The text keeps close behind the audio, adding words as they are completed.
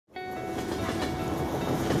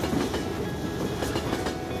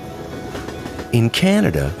In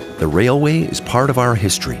Canada, the railway is part of our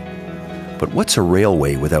history. But what's a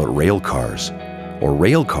railway without rail cars? Or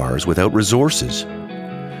rail cars without resources?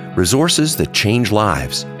 Resources that change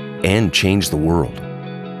lives and change the world.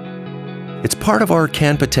 It's part of our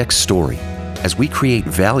Canpotex story as we create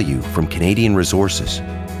value from Canadian resources,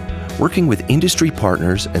 working with industry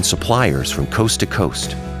partners and suppliers from coast to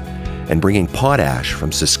coast, and bringing potash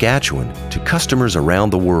from Saskatchewan to customers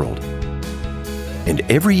around the world. And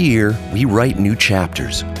every year, we write new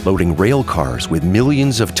chapters, loading rail cars with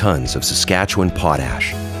millions of tons of Saskatchewan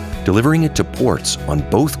potash, delivering it to ports on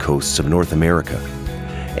both coasts of North America,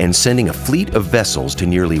 and sending a fleet of vessels to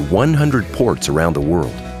nearly 100 ports around the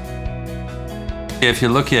world. If you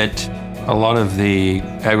look at a lot of the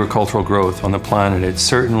agricultural growth on the planet, it's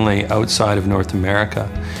certainly outside of North America.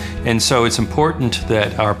 And so it's important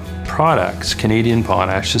that our products, Canadian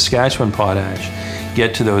potash, Saskatchewan potash,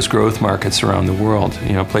 get to those growth markets around the world.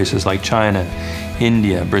 You know, places like China,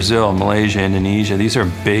 India, Brazil, Malaysia, Indonesia. These are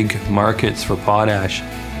big markets for potash.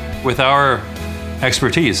 With our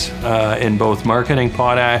expertise in both marketing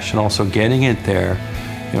potash and also getting it there,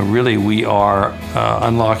 you know, really we are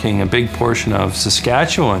unlocking a big portion of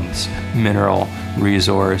Saskatchewan's mineral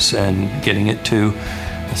resource and getting it to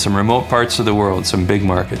some remote parts of the world, some big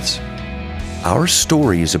markets. Our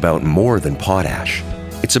story is about more than potash.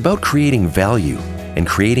 It's about creating value and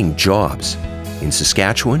creating jobs in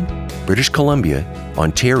Saskatchewan, British Columbia,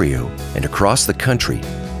 Ontario, and across the country.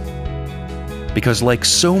 Because like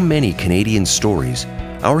so many Canadian stories,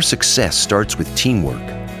 our success starts with teamwork,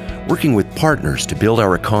 working with partners to build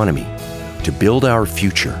our economy, to build our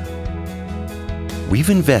future. We've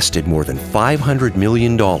invested more than $500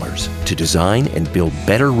 million to design and build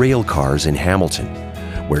better rail cars in Hamilton,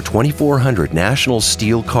 where 2,400 National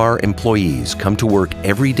Steel Car employees come to work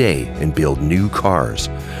every day and build new cars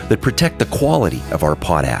that protect the quality of our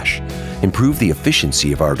potash, improve the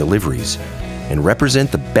efficiency of our deliveries, and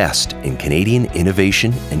represent the best in Canadian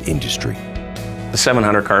innovation and industry. The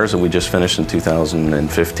 700 cars that we just finished in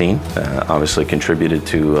 2015 obviously contributed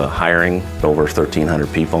to hiring over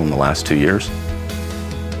 1,300 people in the last 2 years.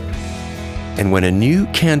 And when a new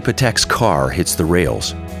Canpotex car hits the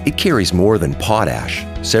rails, it carries more than potash,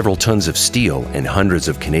 several tons of steel, and hundreds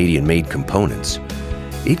of Canadian-made components.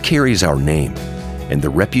 It carries our name and the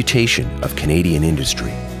reputation of Canadian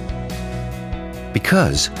industry.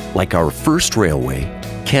 Because, like our first railway,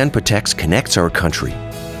 Canpotex connects our country,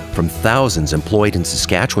 from thousands employed in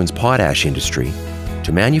Saskatchewan's potash industry,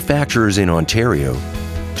 to manufacturers in Ontario,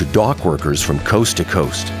 to dock workers from coast to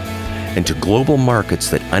coast, and to global markets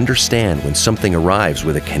that understand when something arrives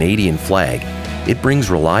with a Canadian flag, it brings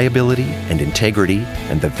reliability and integrity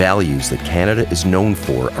and the values that Canada is known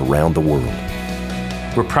for around the world.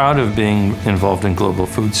 We're proud of being involved in global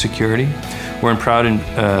food security. We're proud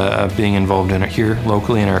of being involved here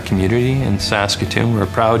locally in our community in Saskatoon. We're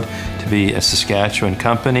proud to be a Saskatchewan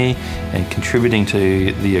company and contributing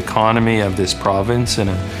to the economy of this province in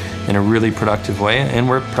a really productive way. And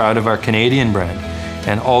we're proud of our Canadian brand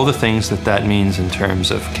and all the things that means in terms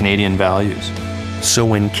of Canadian values. So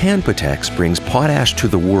when Canpotex brings potash to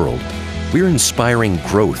the world, we're inspiring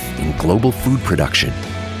growth in global food production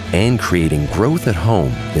and creating growth at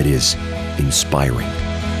home that is inspiring.